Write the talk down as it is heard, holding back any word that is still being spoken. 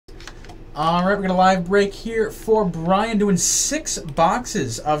All right, we're going to live break here for Bryan doing 6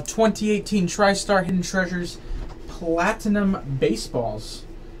 boxes of 2018 TriStar Hidden Treasures Platinum Baseballs.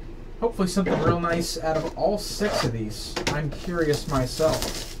 Hopefully something real nice out of all 6 of these. I'm curious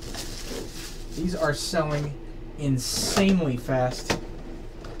myself. These are selling insanely fast.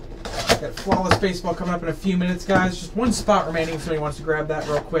 Got Flawless Baseball coming up in a few minutes, guys. Just 1 spot remaining if somebody wants to grab that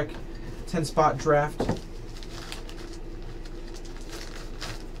real quick. 10-spot draft.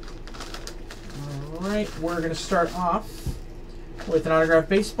 Alright, we're going to start off with an autographed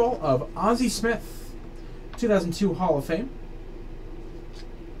baseball of Ozzie Smith, 2002 Hall of Fame.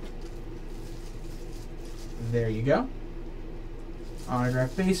 There you go.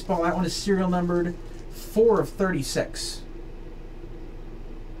 Autographed baseball. That one is serial numbered 4 of 36.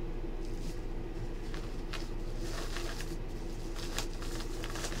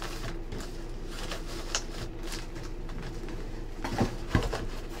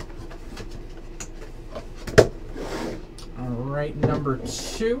 Alright, number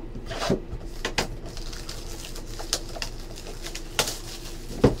 2.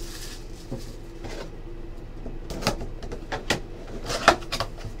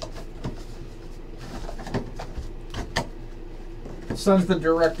 Son's the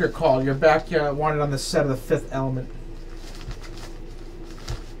director called. You're back wanted on the set of The Fifth Element.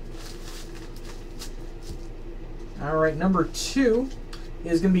 Alright, number 2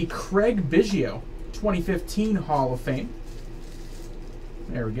 is going to be Craig Biggio, 2015 Hall of Fame.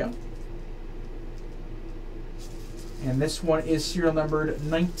 There we go. And this one is serial numbered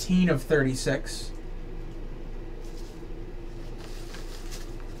 19 of 36.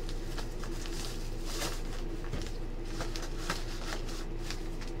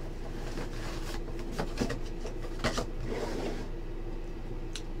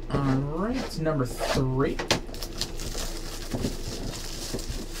 Alright, number 3.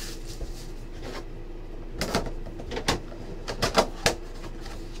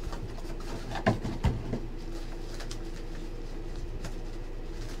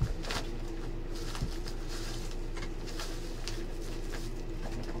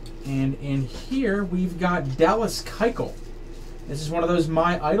 And in here, we've got Dallas Keuchel. This is one of those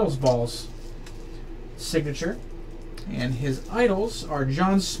My Idols balls. Signature. And his idols are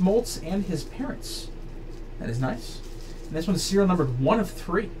John Smoltz and his parents. That is nice. And this one's serial numbered 1 of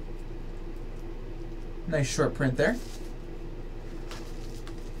 3. Nice short print there.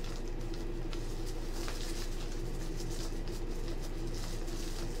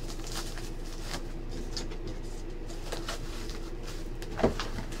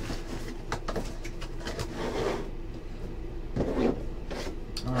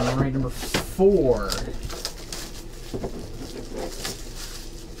 Alright, number 4.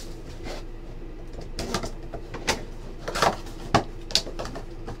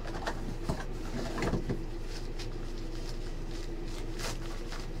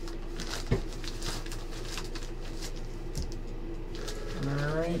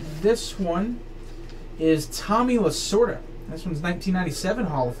 This one is Tommy Lasorda. This one's 1997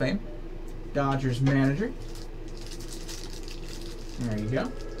 Hall of Fame. Dodgers manager. There you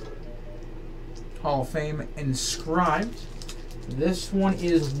go. Hall of Fame inscribed. This one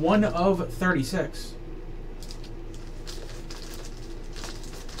is 1 of 36.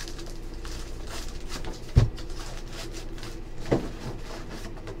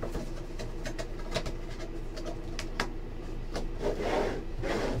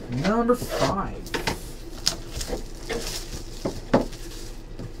 Number 5.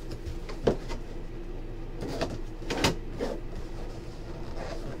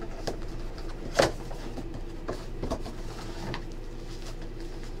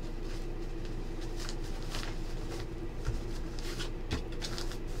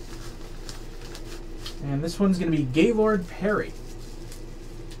 And this one's going to be Gaylord Perry.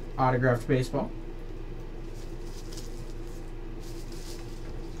 Autographed baseball.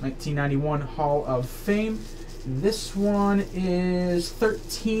 1991 Hall of Fame. This one is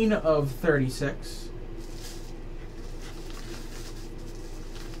 13 of 36.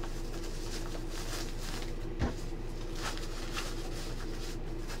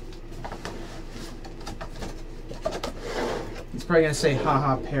 He's probably going to say,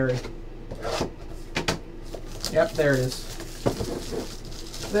 haha, Perry. Yep, there it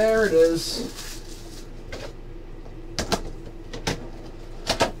is. There it is.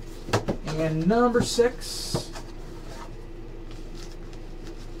 And number 6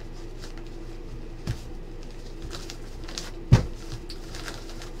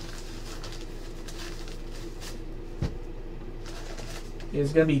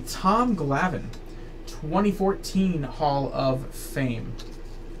 is going to be Tom Glavine, 2014 Hall of Fame.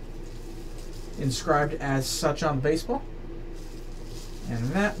 inscribed as such on the baseball.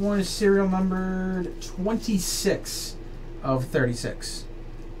 And that one is serial numbered 26 of 36.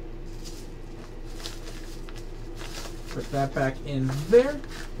 Put that back in there.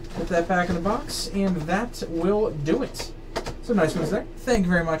 Put that back in the box, and that will do it. So nice ones there. Thank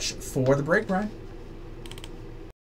you very much for the break, Bryan.